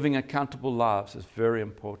 and living accountable lives is very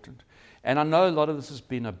important. And I know a lot of this has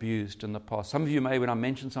been abused in the past. Some of you may, when I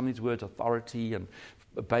mention some of these words, authority and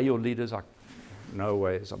obey your leaders, no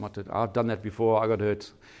ways. I've done that before. I got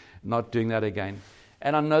hurt. Not doing that again.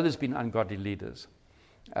 And I know there's been ungodly leaders.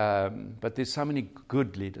 But there's so many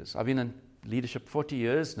good leaders. I've been in leadership 40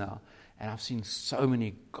 years now, and I've seen so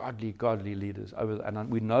many godly leaders.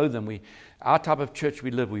 And we know them. Our type of church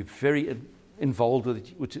we live, we're very involved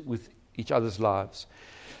with each other's lives.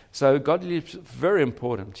 So godly leadership is very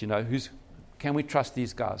important. Can we trust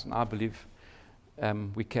these guys? And I believe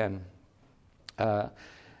we can. And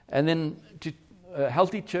then to a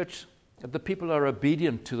healthy church, the people are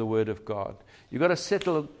obedient to the word of God. You've got to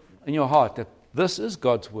settle in your heart that this is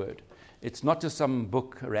God's word. It's not just some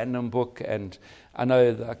book, a random book. And I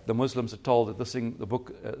know that the Muslims are told that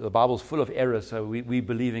the Bible's full of errors, so we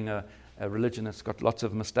believing a religion that's got lots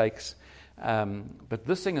of mistakes. But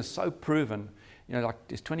this thing is so proven.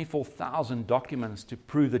 There's 24,000 documents to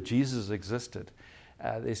prove that Jesus existed.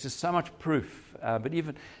 There's just so much proof. So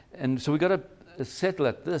we've got to settle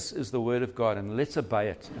that this is the word of God, and let's obey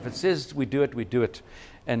it. If it says we do it, we do it.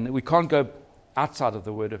 And we can't go outside of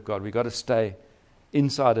the word of God. We've got to stay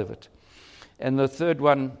inside of it. And the third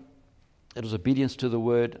one, it was obedience to the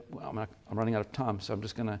word. Well, I'm running out of time, so I'm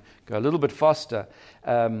just going to go a little bit faster.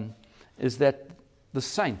 Is that the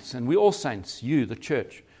saints, and we all saints, you, the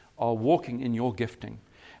church, are walking in your gifting.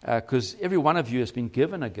 Because every one of you has been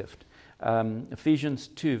given a gift. Ephesians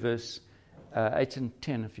 2, verse 8 and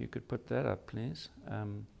 10, if you could put that up, please.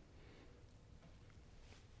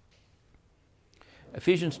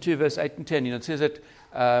 Ephesians 2, verse 8 and 10, it says that,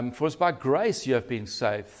 for it's by grace you have been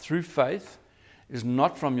saved, through faith. It is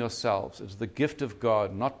not from yourselves. It is the gift of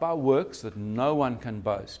God, not by works that no one can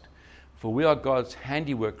boast. For we are God's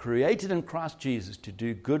handiwork, created in Christ Jesus to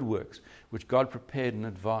do good works, which God prepared in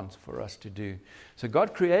advance for us to do. So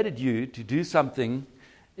God created you to do something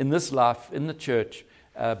in this life, in the church,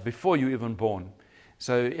 before you were even born.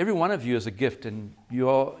 So every one of you is a gift, and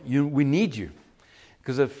we need you.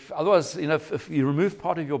 Because otherwise, if you remove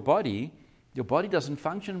part of your body doesn't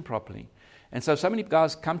function properly. And so many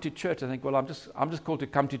guys come to church and think, well, I'm just called to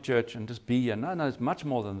come to church and just be here. No, it's much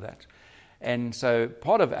more than that. And so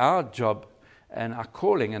part of our job and our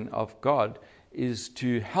calling and of God is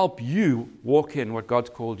to help you walk in what God's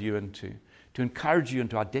called you into, to encourage you and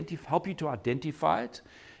to help you to identify it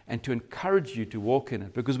and to encourage you to walk in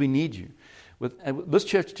it, because we need you. This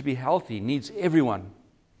church to be healthy needs everyone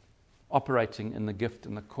operating in the gift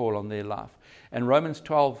and the call on their life. And Romans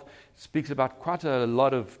 12 speaks about quite a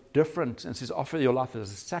lot of different, and says offer your life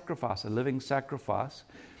as a sacrifice, a living sacrifice.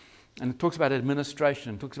 And it talks about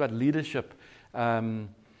administration, it talks about leadership.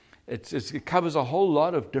 It covers a whole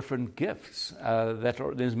lot of different gifts.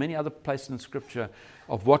 There's many other places in Scripture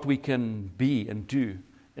of what we can be and do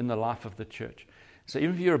in the life of the church. So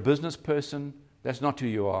even if you're a business person, that's not who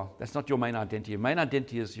you are. That's not your main identity. Your main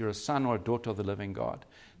identity is you're a son or a daughter of the living God.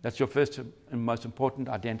 That's your first and most important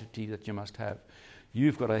identity that you must have.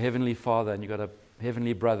 You've got a heavenly Father and you've got a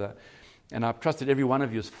heavenly brother. And I trust that every one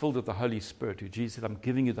of you is filled with the Holy Spirit, who Jesus said, I'm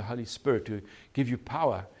giving you the Holy Spirit to give you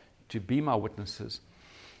power to be my witnesses.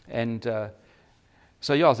 And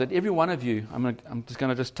so that every one of you, I'm just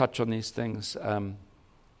going to touch on these things. I'm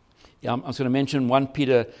just going to mention 1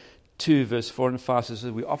 Peter 2, verse 4 and 5 says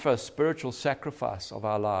that we offer a spiritual sacrifice of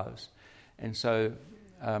our lives. And so,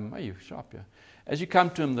 you sharp here. As you come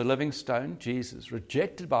to him, the living stone, Jesus,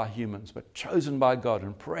 rejected by humans, but chosen by God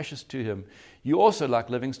and precious to him, you also, like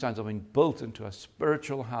living stones, are being built into a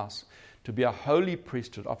spiritual house to be a holy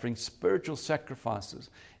priesthood, offering spiritual sacrifices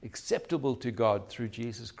acceptable to God through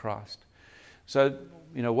Jesus Christ. So,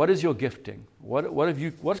 what is your gifting?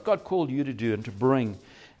 What's God called you to do and to bring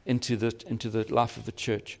into the life of the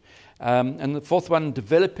church? And the fourth one,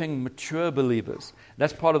 developing mature believers.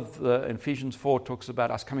 That's part of Ephesians 4 talks about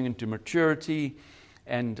us coming into maturity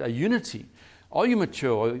and unity. Are you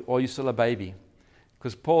mature or are you still a baby?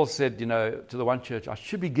 Because Paul said, to the one church, I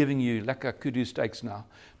should be giving you lekker kudu steaks now,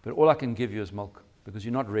 but all I can give you is milk because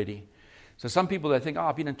you're not ready. So some people, they think,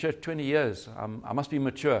 I've been in church 20 years. I must be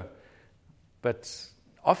mature. But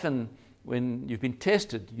often when you've been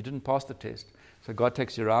tested, you didn't pass the test. So God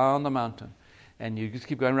takes you around the mountain. And you just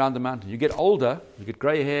keep going around the mountain. You get older, you get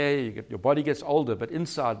gray hair, your body gets older, but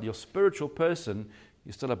inside, your spiritual person,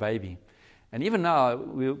 you're still a baby. And even now,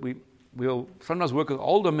 we'll sometimes work with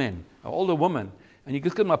older men, or older women, and you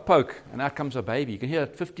just give them a poke, and out comes a baby. You can hear a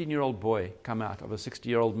 15-year-old boy come out of a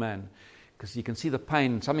 60-year-old man, because you can see the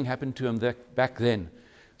pain. Something happened to him back then.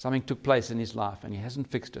 Something took place in his life, and he hasn't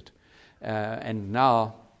fixed it. And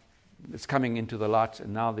now, it's coming into the light,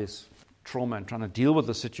 and now there's trauma and trying to deal with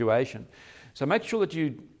the situation. So make sure that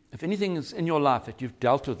if anything is in your life, that you've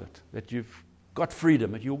dealt with it, that you've got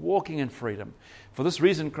freedom, that you're walking in freedom. For this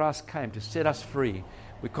reason, Christ came to set us free.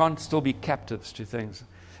 We can't still be captives to things.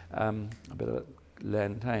 I better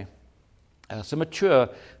land, hey? So mature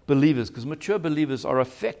believers, because mature believers are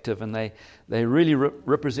effective and they really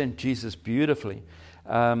represent Jesus beautifully.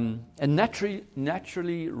 And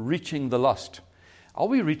naturally reaching the lost. Are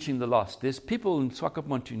we reaching the lost? There's people in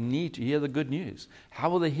Swakopmund who need to hear the good news. How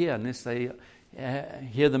will they hear unless they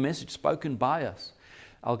hear the message spoken by us?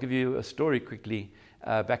 I'll give you a story quickly.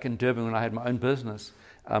 Back in Durban when I had my own business,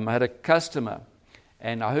 I had a customer,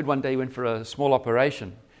 and I heard one day he went for a small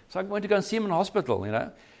operation. So I went to go and see him in the hospital,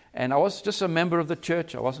 And I was just a member of the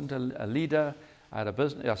church. I wasn't a leader. I had a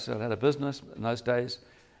business in those days.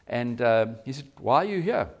 And he said, "Why are you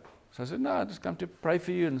here?" So I said, "No, I just come to pray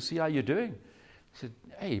for you and see how you're doing." He said,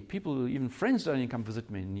 "Hey, people, even friends don't even come visit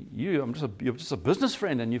me. And you're just a business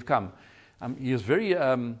friend and you've come." He was very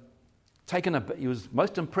he was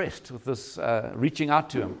most impressed with this reaching out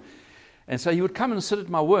to him. And so he would come and sit at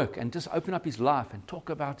my work and just open up his life and talk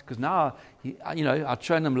about, because now, I'd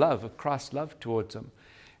shown him love, Christ's love towards him.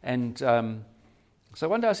 And so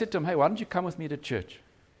one day I said to him, "Hey, why don't you come with me to church?"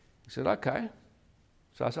 He said, "Okay."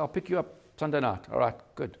 So I said, "I'll pick you up Sunday night." "All right,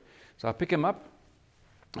 good." So I pick him up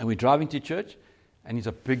and we're driving to church. And he's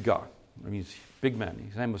a big guy. He's a big man.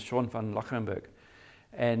 His name was Sean van Lachenberg.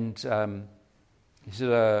 And he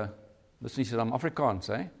said, "Listen," he said, "I'm Afrikaans,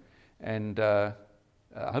 eh? And I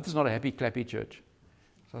hope it's not a happy, clappy church."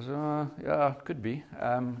 So I said, "Yeah, it could be."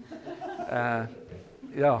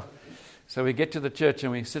 Yeah. So we get to the church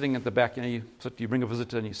and we're sitting at the back. You bring a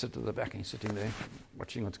visitor and you sit at the back and you're sitting there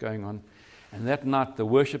watching what's going on. And that night, the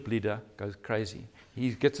worship leader goes crazy.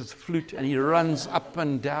 He gets his flute and he runs up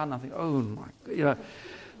and down. I think, oh my,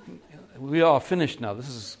 we are finished now. This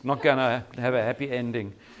is not going to have a happy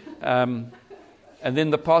ending. And then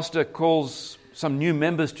the pastor calls some new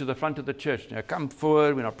members to the front of the church. "Come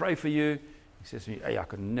forward, we're going to pray for you." He says to me, "Hey, I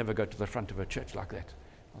could never go to the front of a church like that."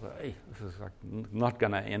 I thought, "Hey, this is not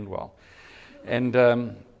going to end well."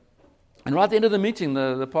 And right at the end of the meeting,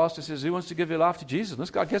 the pastor says, "Who wants to give your life to Jesus?" And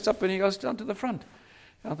this guy gets up and he goes down to the front.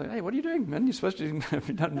 And I thought, "Hey, what are you doing, man? You're supposed to.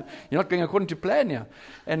 You're not going according to plan here."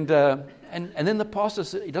 And then the pastor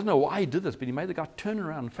said, he doesn't know why he did this, but he made the guy turn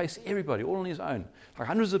around and face everybody, all on his own, like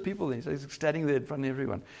hundreds of people. He's standing there in front of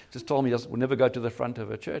everyone. Just told him he will never go to the front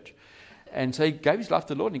of a church. And so he gave his life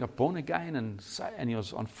to the Lord, and he got born again, and he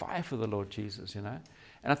was on fire for the Lord Jesus, And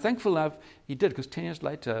I'm thankful enough he did, because 10 years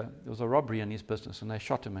later there was a robbery in his business, and they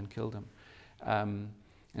shot him and killed him.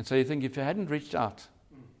 And so you think, if you hadn't reached out,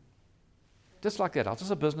 just like that, I was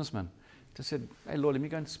just a businessman, just said, "Hey, Lord, let me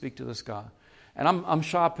go and speak to this guy." And I'm a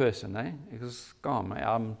shy person, because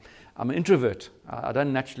I'm an introvert. I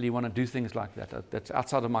don't naturally want to do things like that. That's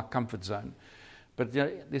outside of my comfort zone. But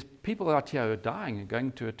there's people out here who are dying and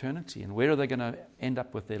going to eternity, and where are they going to end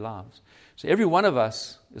up with their lives? So every one of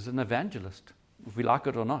us is an evangelist, if we like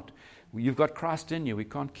it or not. You've got Christ in you. We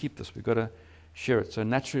can't keep this. We've got to share it. So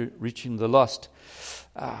naturally reaching the lost.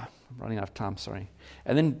 I'm running out of time, sorry.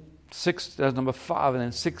 And then 6, number 5, and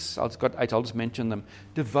then 6, I've got 8, I'll just mention them.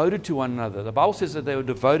 Devoted to one another. The Bible says that they were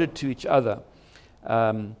devoted to each other.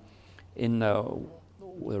 In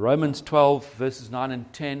Romans 12, verses 9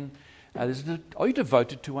 and 10, are you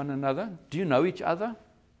devoted to one another? Do you know each other?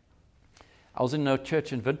 I was in a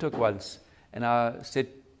church in Windhoek once, and I said,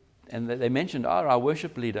 and they mentioned, our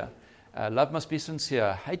worship leader, love must be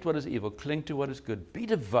sincere, hate what is evil, cling to what is good, be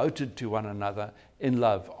devoted to one another in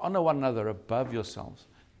love, honor one another above yourselves.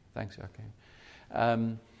 Thanks, Joachim.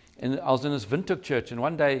 And I was in this Windhoek church, and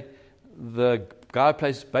one day the guy who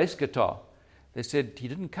plays bass guitar, they said he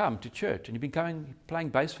didn't come to church, and he'd been playing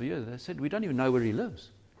bass for years. They said, "We don't even know where he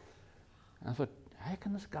lives." And I thought, how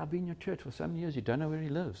can this guy be in your church for so many years? You don't know where he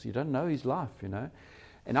lives. You don't know his life,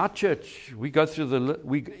 In our church, we go through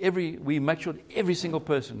we make sure that every single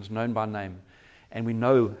person is known by name. and we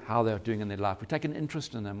know how they're doing in their life. We take an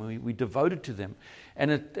interest in them. We're devoted to them.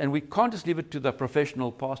 And we can't just leave it to the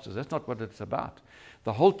professional pastors. That's not what it's about.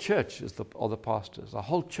 The whole church are the pastors. The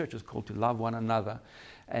whole church is called to love one another,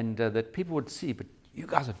 and that people would see, but you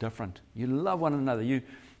guys are different. You love one another. You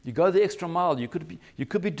go the extra mile. You could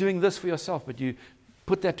be doing this for yourself, but you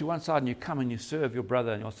put that to one side and you come and you serve your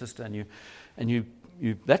brother and your sister, and you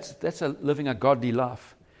that's living a godly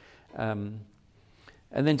life.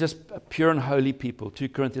 And then just pure and holy people. 2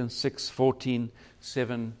 Corinthians 6:14,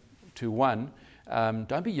 7-1.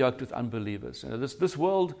 Don't be yoked with unbelievers. This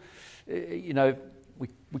world,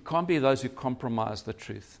 we can't be those who compromise the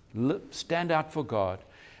truth. Stand out for God.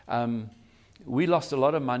 We lost a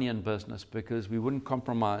lot of money in business because we wouldn't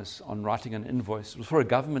compromise on writing an invoice. It was for a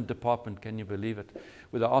government department, can you believe it,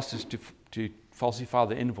 where they asked us to falsify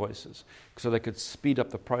the invoices so they could speed up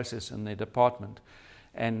the process in their department.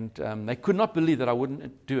 And they could not believe that I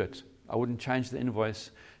wouldn't do it. I wouldn't change the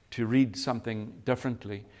invoice to read something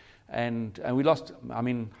differently. And we lost,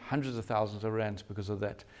 hundreds of thousands of rands because of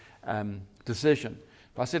that decision.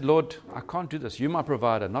 But I said, Lord, I can't do this. You're my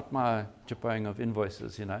provider, not my chipping of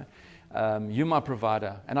invoices, You're my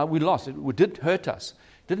provider. And we lost. It did hurt us.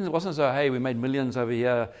 It wasn't as though, hey, we made millions over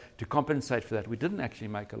here to compensate for that. We didn't actually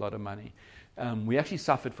make a lot of money. We actually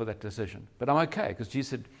suffered for that decision. But I'm okay, because Jesus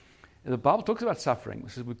said, the Bible talks about suffering.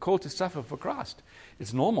 It says we're called to suffer for Christ.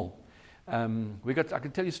 It's normal. I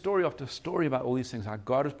can tell you story after story about all these things, how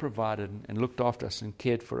God has provided and looked after us and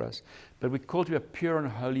cared for us. But we're called to be a pure and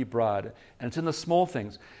holy bride. And it's in the small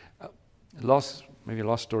things. Last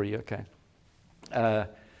story, okay.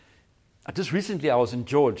 Just recently I was in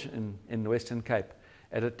George in the Western Cape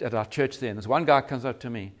at our church there. And this one guy comes up to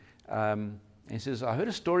me and he says, I heard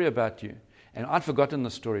a story about you. And I'd forgotten the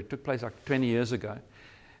story. It took place like 20 years ago.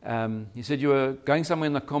 He said you were going somewhere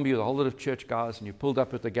in the combi with a whole lot of church guys and you pulled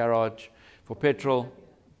up at the garage for petrol.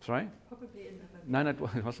 Sorry? Probably in November.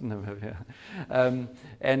 No, it wasn't November.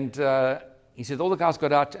 He said all the guys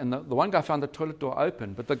got out and the one guy found the toilet door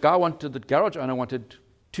open, but the garage owner wanted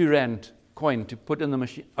 2 rand coin to put in the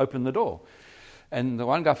machine, open the door. And the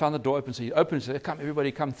one guy found the door open, so he opened and said,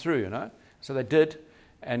 everybody come through, So they did.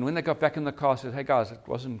 And when they got back in the car, said, hey guys, it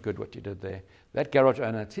wasn't good what you did there. That garage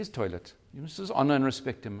owner, it's his toilet. You must just honor and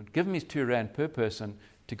respect him. Give him his 2 rand per person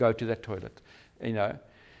to go to that toilet. You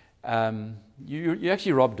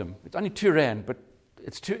actually robbed him. It's only 2 rand, but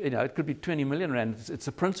it's it could be 20 million rand. It's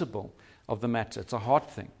a principle of the matter. It's a heart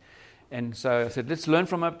thing. And so I said, let's learn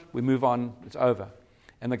from it. We move on. It's over.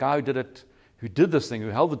 And the guy who did this thing, who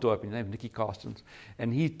held the door open, his name was Nicky Carstens,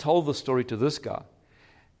 and he told the story to this guy.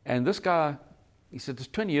 And this guy, he said, this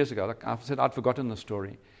 20 years ago, like I said, I'd forgotten the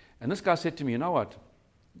story. And this guy said to me, you know what?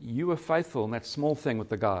 You were faithful in that small thing with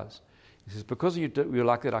the guys. He says, because you're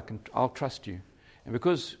like that, I'll trust you. And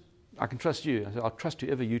because I can trust you, I said, I'll trust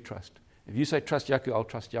whoever you trust. If you say trust Yaku, I'll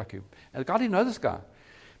trust Yaku. And the guy didn't know this guy.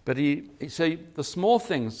 But he said, the small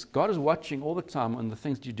things, God is watching all the time on the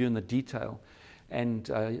things you do in the detail. And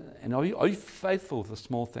are you faithful with the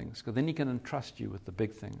small things? Because then he can entrust you with the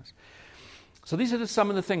big things. So these are just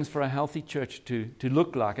some of the things for a healthy church to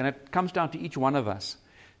look like. And it comes down to each one of us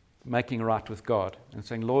making right with God and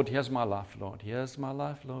saying, Lord, here's my life, Lord. Here's my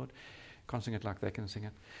life, Lord. Can't sing it like they can sing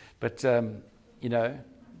it. But,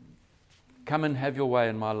 come and have your way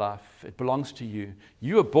in my life. It belongs to you.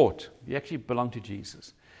 You are bought. You actually belong to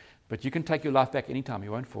Jesus. But you can take your life back anytime. He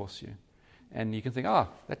won't force you. And you can think,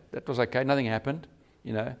 that was okay. Nothing happened.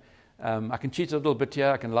 I can cheat a little bit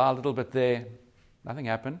here. I can lie a little bit there. Nothing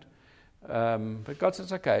happened. But God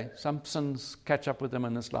says, okay, some sins catch up with them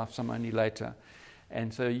in this life, some only later.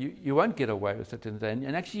 And so you won't get away with it.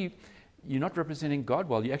 And actually, you're not representing God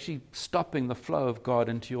well. You're actually stopping the flow of God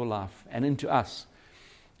into your life and into us.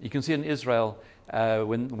 You can see in Israel,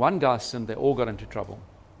 when one guy sinned, they all got into trouble.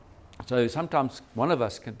 So sometimes one of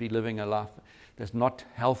us can be living a life that's not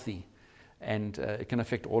healthy, and it can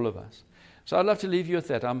affect all of us. So I'd love to leave you with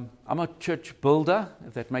that. I'm a church builder,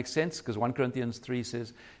 if that makes sense, because 1 Corinthians 3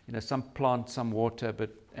 says, some plant, some water,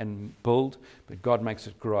 and build, but God makes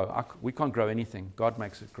it grow. We can't grow anything. God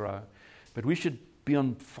makes it grow. But we should be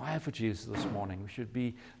on fire for Jesus this morning. We should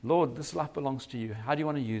be, Lord, this life belongs to you. How do you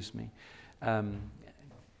want to use me?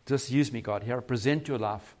 Just use me, God. Here, present your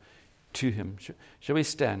life to him. Shall we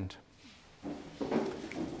stand?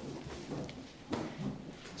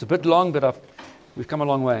 It's a bit long, but we've come a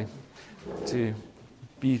long way to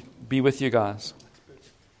be with you guys.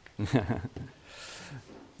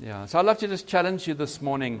 Yeah. So I'd love to just challenge you this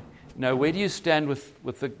morning. Where do you stand with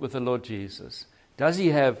the Lord Jesus? Does he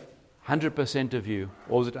have 100% of you,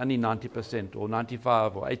 or is it only 90%, or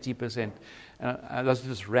 95%, or 80%? Those are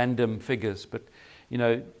just random figures. But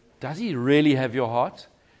does he really have your heart?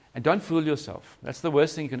 And don't fool yourself. That's the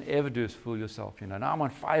worst thing you can ever do, is fool yourself. Now I'm on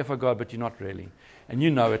fire for God, but you're not really. And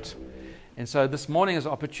you know it. And so this morning is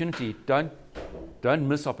an opportunity. Don't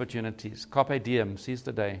miss opportunities. Carpe diem, seize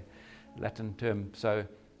the day, Latin term. So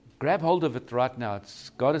grab hold of it right now.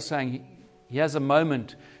 God is saying He has a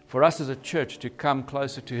moment for us as a church to come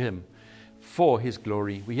closer to Him for His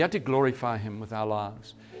glory. We have to glorify Him with our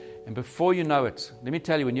lives. And before you know it, let me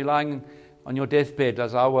tell you, when you're lying on your deathbed,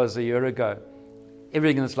 as I was a year ago,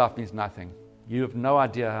 everything in this life means nothing. You have no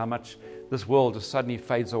idea how much this world just suddenly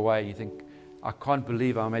fades away. You think, I can't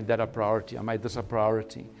believe I made that a priority. I made this a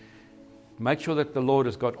priority. Make sure that the Lord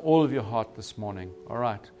has got all of your heart this morning. All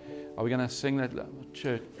right. Are we going to sing that,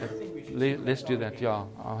 church? Let's do that. Yeah,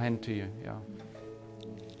 I'll hand to you. Yeah.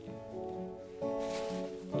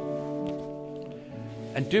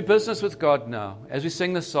 And do business with God now. As we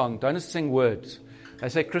sing this song, don't just sing words. They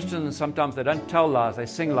say Christians sometimes they don't tell lies, they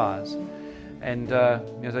sing lies. And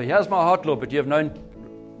you say, here's my heart, Lord, but you have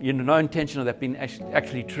no intention of that being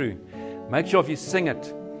actually true. Make sure if you sing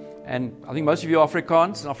it, and I think most of you are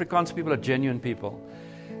Afrikaans, and Afrikaans people are genuine people.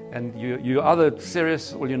 And you're either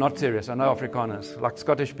serious or you're not serious. I know Afrikaners, like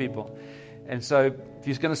Scottish people. And so if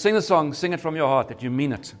you're going to sing the song, sing it from your heart, that you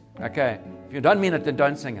mean it. Okay? If you don't mean it, then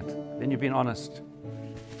don't sing it. Then you've been honest.